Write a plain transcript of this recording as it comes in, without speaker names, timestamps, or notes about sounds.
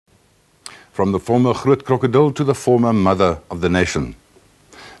from the former groot crocodile to the former mother of the nation.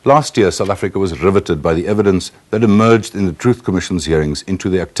 Last year, South Africa was riveted by the evidence that emerged in the Truth Commission's hearings into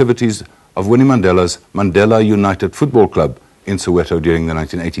the activities of Winnie Mandela's Mandela United Football Club in Soweto during the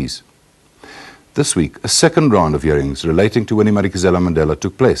 1980s. This week, a second round of hearings relating to Winnie Madikizela-Mandela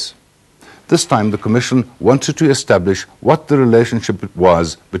took place. This time, the Commission wanted to establish what the relationship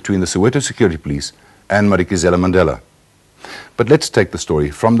was between the Soweto Security Police and Madikizela-Mandela. But let's take the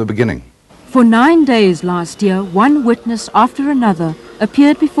story from the beginning. For 9 days last year, one witness after another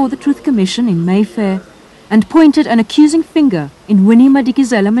appeared before the Truth Commission in Mayfair and pointed an accusing finger in Winnie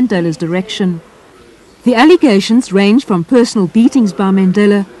Madikizela-Mandela's direction. The allegations range from personal beatings by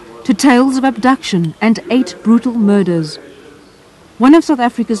Mandela to tales of abduction and 8 brutal murders. One of South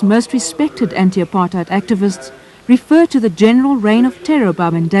Africa's most respected anti-apartheid activists referred to the general reign of terror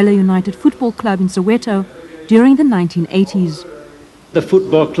by Mandela United Football Club in Soweto during the 1980s. The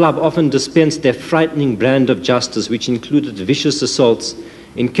football club often dispensed their frightening brand of justice, which included vicious assaults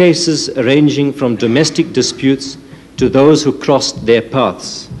in cases ranging from domestic disputes to those who crossed their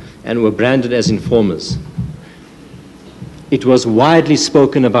paths and were branded as informers. It was widely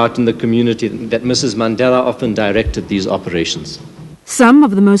spoken about in the community that Mrs. Mandela often directed these operations. Some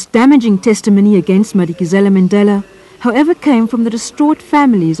of the most damaging testimony against Madikizela-Mandela, however, came from the distraught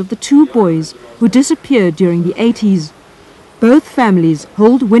families of the 2 boys who disappeared during the 80s. Both families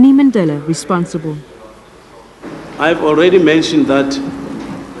hold Winnie Mandela responsible. I've already mentioned that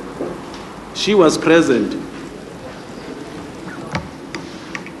she was present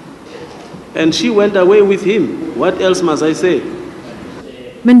and she went away with him. What else must I say?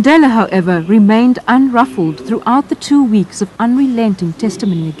 Mandela, however, remained unruffled throughout the 2 weeks of unrelenting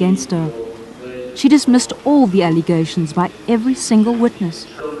testimony against her. She dismissed all the allegations by every single witness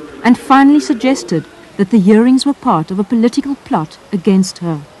and finally suggested that the hearings were part of a political plot against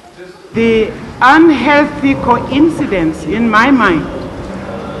her. The unhealthy coincidence in my mind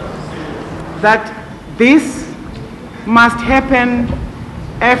that this must happen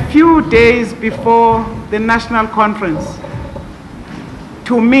a few days before the national conference,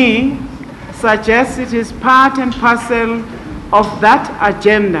 to me, suggests it is part and parcel of that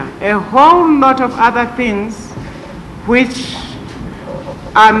agenda. A whole lot of other things which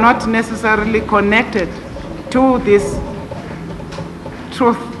are not necessarily connected to this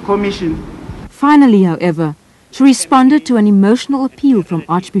Truth Commission. Finally, however, she responded to an emotional appeal from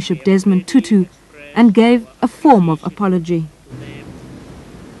Archbishop Desmond Tutu and gave a form of apology.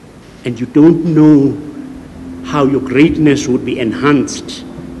 And you don't know how your greatness would be enhanced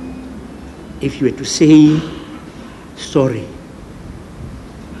if you were to say, sorry,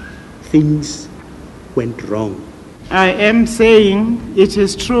 things went wrong. I am saying it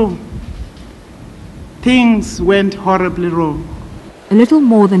is true. Things went horribly wrong. A little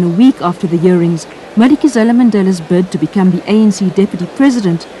more than a week after the hearings, Madikizela-Mandela's bid to become the ANC deputy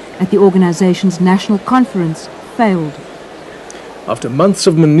president at the organization's national conference failed. After months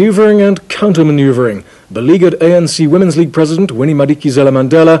of manoeuvring and counter-manoeuvring, beleaguered ANC Women's League president Winnie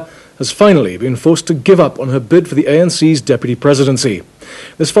Madikizela-Mandela has finally been forced to give up on her bid for the ANC's deputy presidency.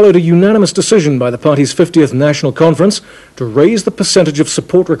 This followed a unanimous decision by the party's 50th National Conference to raise the percentage of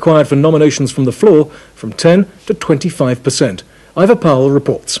support required for nominations from the floor from 10 to 25%. Ivor Powell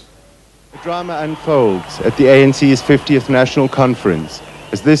reports. The drama unfolds at the ANC's 50th National Conference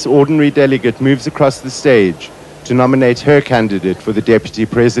as this ordinary delegate moves across the stage to nominate her candidate for the deputy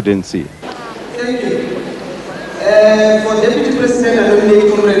presidency. Thank you. For deputy president, I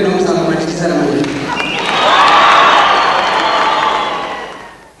nominate Comrade Madikizela-Mandela.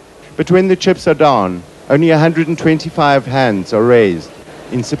 But when the chips are down, only 125 hands are raised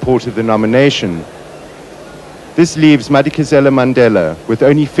in support of the nomination. This leaves Madikizela-Mandela with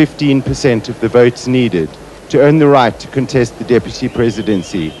only 15% of the votes needed to earn the right to contest the deputy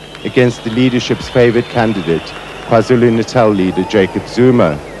presidency against the leadership's favoured candidate, KwaZulu-Natal leader Jacob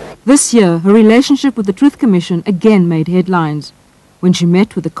Zuma. This year, her relationship with the Truth Commission again made headlines when she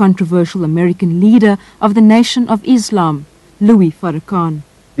met with the controversial American leader of the Nation of Islam, Louis Farrakhan.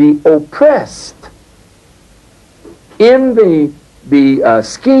 The oppressed in the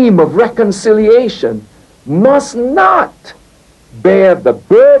scheme of reconciliation must not bear the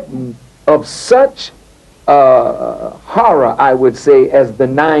burden of such horror, I would say, as the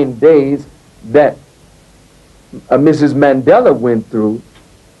 9 days that Mrs. Mandela went through,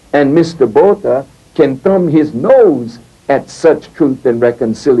 and Mr. Botha can thumb his nose at such truth and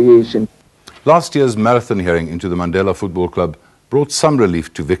reconciliation. Last year's marathon hearing into the Mandela Football Club brought some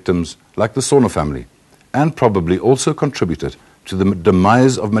relief to victims like the Sono family, and probably also contributed to the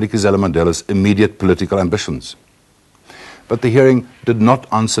demise of Madikizela-Mandela's immediate political ambitions. But the hearing did not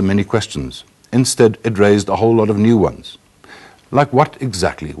answer many questions. Instead, it raised a whole lot of new ones. Like what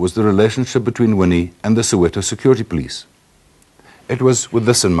exactly was the relationship between Winnie and the Soweto security police? It was with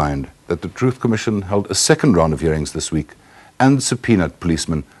this in mind that the Truth Commission held a second round of hearings this week and subpoenaed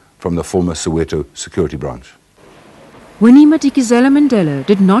policemen from the former Soweto security branch. Winnie Madikizela-Mandela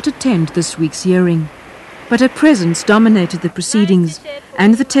did not attend this week's hearing, but her presence dominated the proceedings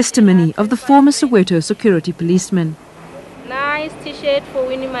and the testimony of the former Soweto security policeman. Nice t-shirt for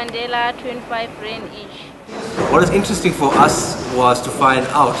Winnie Mandela, 25 rand each. What is interesting for us was to find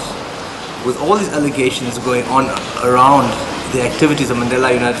out, with all these allegations going on around the activities of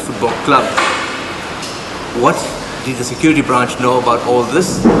Mandela United Football Club, what did the security branch know about all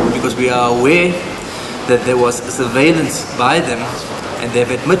this? Because we are aware that there was surveillance by them, and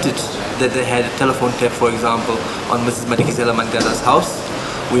they've admitted that they had a telephone tap, for example, on Mrs. Madikizela-Mandela's house.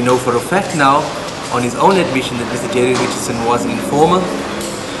 We know for a fact now, on his own admission, that Mr. Jerry Richardson was an informer.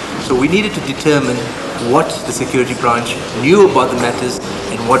 So we needed to determine what the security branch knew about the matters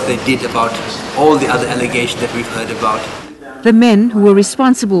and what they did about all the other allegations that we've heard about. The men who were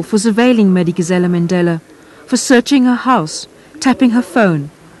responsible for surveilling Madikizela-Mandela, for searching her house, tapping her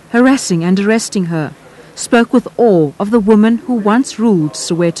phone, harassing and arresting her, spoke with awe of the woman who once ruled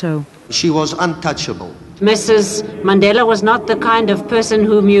Soweto. She was untouchable. Mrs. Mandela was not the kind of person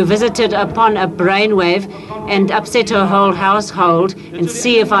whom you visited upon a brainwave and upset her whole household and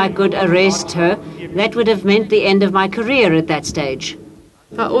see if I could arrest her. That would have meant the end of my career at that stage.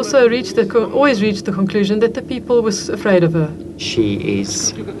 I also always reached the conclusion that the people was afraid of her. She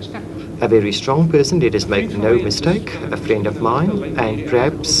is a very strong person, let us make no mistake, a friend of mine, and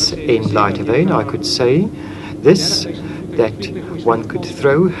perhaps in lighter vein I could say this, that one could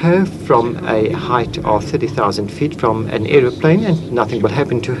throw her from a height of 30,000 feet from an aeroplane and nothing will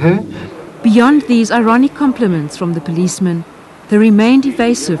happen to her. Beyond these ironic compliments from the policemen, they remained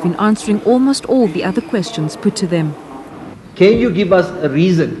evasive in answering almost all the other questions put to them. Can you give us a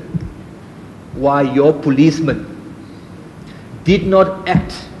reason why your policeman did not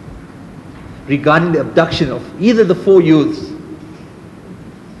act regarding the abduction of either the 4 youths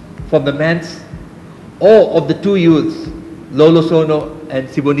from the manse or of the 2 youths, Lolo Sono and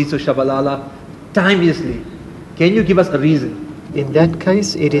Siboniso Shabalala, timelessly? Can you give us a reason? In that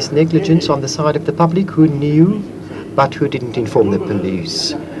case, it is negligence on the side of the public who knew but who didn't inform the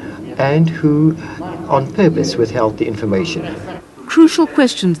police and who on purpose withheld the information. Crucial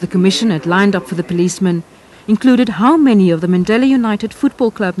questions the Commission had lined up for the policemen included how many of the Mandela United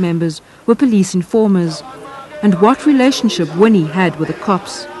Football Club members were police informers and what relationship Winnie had with the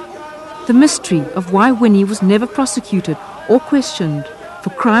cops. The mystery of why Winnie was never prosecuted or questioned for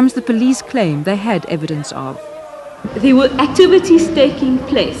crimes the police claim they had evidence of. There were activities taking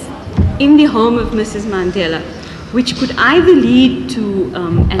place in the home of Mrs. Mandela which could either lead to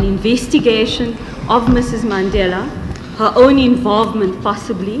an investigation of Mrs. Mandela, her own involvement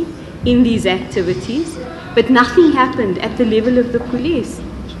possibly in these activities, but nothing happened at the level of the police.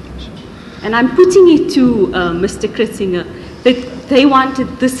 And I'm putting it to Mr. Kritzinger that they wanted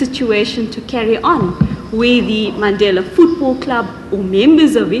this situation to carry on, where the Mandela Football Club or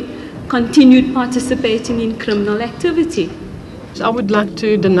members of it continued participating in criminal activity. I would like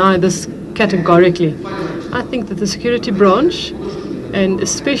to deny this categorically. I think that the security branch, and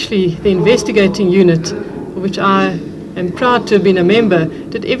especially the investigating unit, which I am proud to have been a member,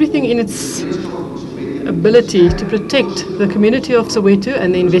 did everything in its ability to protect the community of Soweto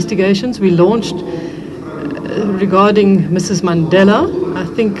and the investigations we launched regarding Mrs. Mandela. I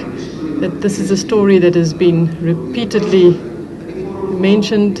think that this is a story that has been repeatedly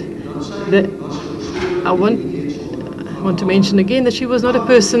mentioned. That I want to mention again that she was not a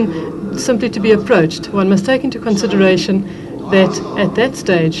person simply to be approached. One must take into consideration that at that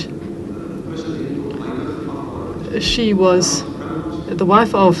stage she was the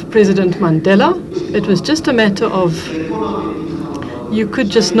wife of President Mandela. It was just a matter of you could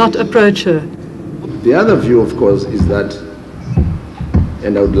just not approach her. The other view, of course, is that,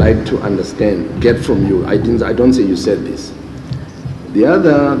 and I would like to get from you, I don't say you said this. The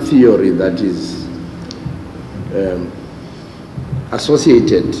other theory that is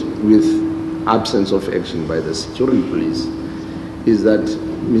associated with absence of action by the security police is that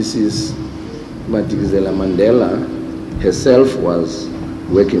Mrs. Madikizela-Mandela herself was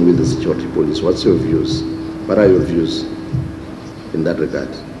working with the security police. What's your views? What are your views in that regard?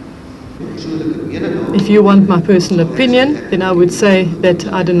 If you want my personal opinion, then I would say that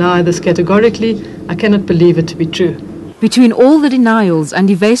I deny this categorically. I cannot believe it to be true. Between all the denials and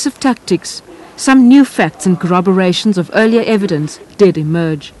evasive tactics, some new facts and corroborations of earlier evidence did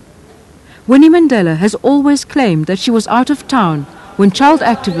emerge. Winnie Mandela has always claimed that she was out of town when child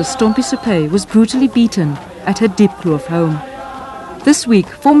activist Stompie Sepe was brutally beaten at her Diepkloof home. This week,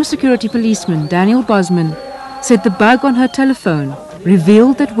 former security policeman Daniel Bosman said the bug on her telephone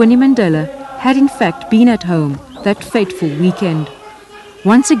revealed that Winnie Mandela had in fact been at home that fateful weekend,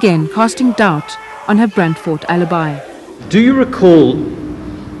 once again casting doubt on her Brandfort alibi. Do you recall,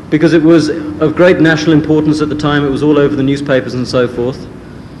 because it was of great national importance at the time, it was all over the newspapers and so forth,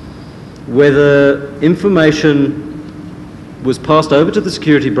 whether information was passed over to the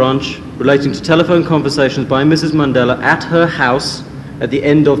security branch relating to telephone conversations by Mrs. Mandela at her house at the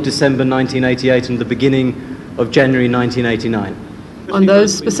end of December 1988 and the beginning of January 1989? On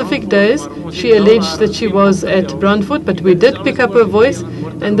those specific days, she alleged that she was at Brandfort, but we did pick up her voice,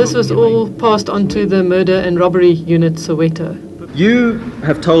 and this was all passed on to the Murder and Robbery Unit, Soweto. You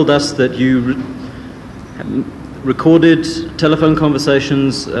have told us that you recorded telephone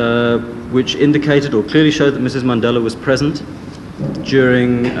conversations which indicated or clearly showed that Mrs. Mandela was present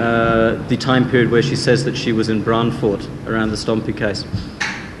during the time period where she says that she was in Brandfort around the Stompie case.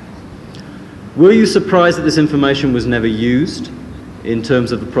 Were you surprised that this information was never used in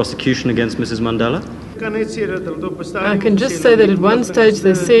terms of the prosecution against Mrs. Mandela? I can just say that at one stage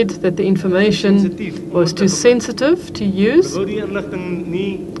they said that the information was too sensitive to use.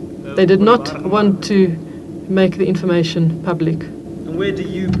 They did not want to make the information public. And where do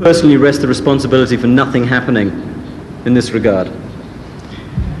you personally rest the responsibility for nothing happening in this regard?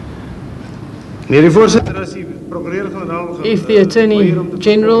 If the Attorney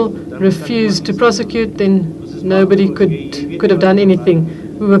General refused to prosecute, then nobody could have done anything.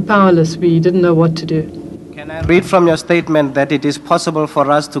 We were powerless. We didn't know what to do. Can I read from your statement that it is possible for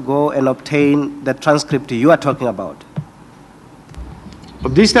us to go and obtain the transcript you are talking about?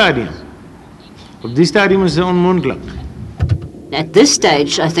 Op die stadium is het onmogelijk. At this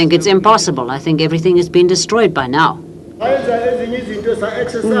stage, I think it's impossible. I think everything has been destroyed by now.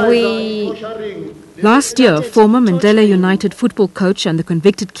 Last year, former Mandela United football coach and the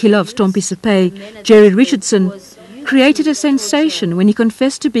convicted killer of Stompie Sepe, Jerry Richardson, created a sensation when he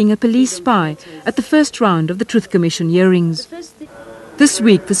confessed to being a police spy at the first round of the Truth Commission hearings. This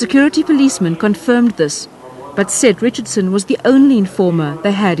week, the security policeman confirmed this, but said Richardson was the only informer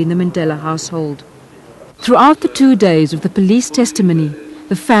they had in the Mandela household. Throughout the 2 days of the police testimony,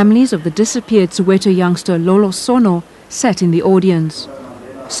 the families of the disappeared Soweto youngster Lolo Sono sat in the audience.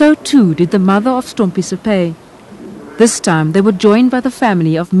 So too did the mother of Stompie Sepe. This time they were joined by the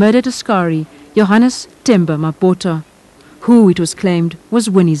family of murdered Askari, Johannes Temba Mabota, who, it was claimed, was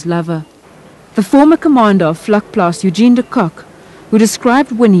Winnie's lover. The former commander of Vlakplaas, Eugene de Kock, who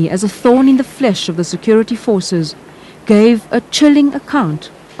described Winnie as a thorn in the flesh of the security forces, gave a chilling account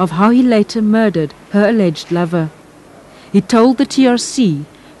of how he later murdered her alleged lover. He told the TRC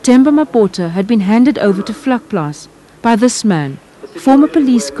Temba Mabota had been handed over to Vlakplaas by this man, former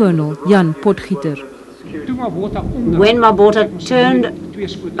police colonel Jan Potgieter. When Mabota turned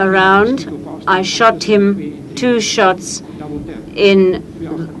around, I shot him 2 shots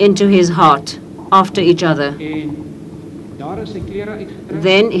into his heart after each other.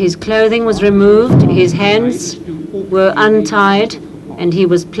 Then his clothing was removed, his hands were untied, and he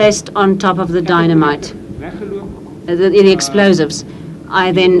was placed on top of the dynamite, the explosives.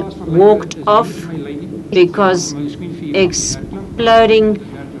 I then walked off because exploding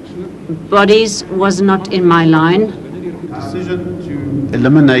bodies was not in my line. Decision to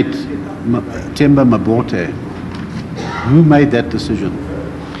eliminate Temba Mabota. Who made that decision?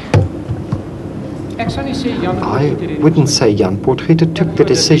 I wouldn't say Jan Potgieter took the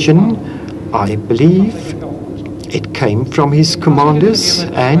decision. I believe it came from his commanders,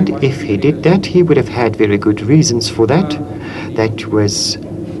 and if he did that, he would have had very good reasons for that. That was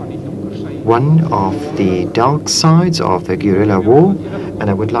one of the dark sides of the guerrilla war, and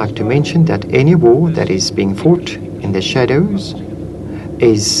I would like to mention that any war that is being fought in the shadows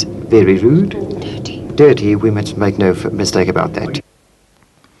is very rude, dirty. We must make no mistake about that.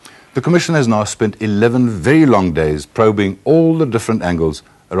 The Commission has now spent 11 very long days probing all the different angles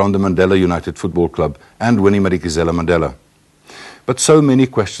around the Mandela United Football Club and Winnie Madikizela-Mandela. But so many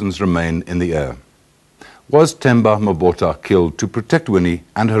questions remain in the air. Was Temba Mabota killed to protect Winnie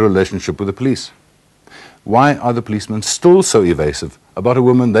and her relationship with the police? Why are the policemen still so evasive about a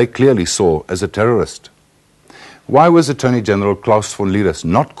woman they clearly saw as a terrorist? Why was Attorney General Klaus von Lieres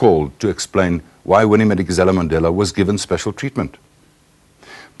not called to explain why Winnie Madikizela-Mandela was given special treatment?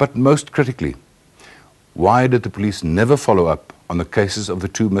 But most critically, why did the police never follow up on the cases of the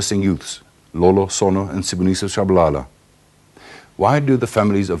 2 missing youths, Lolo Sono and Sibonisa Shabalala? Why do the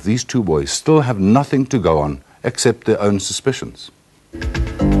families of these 2 boys still have nothing to go on except their own suspicions?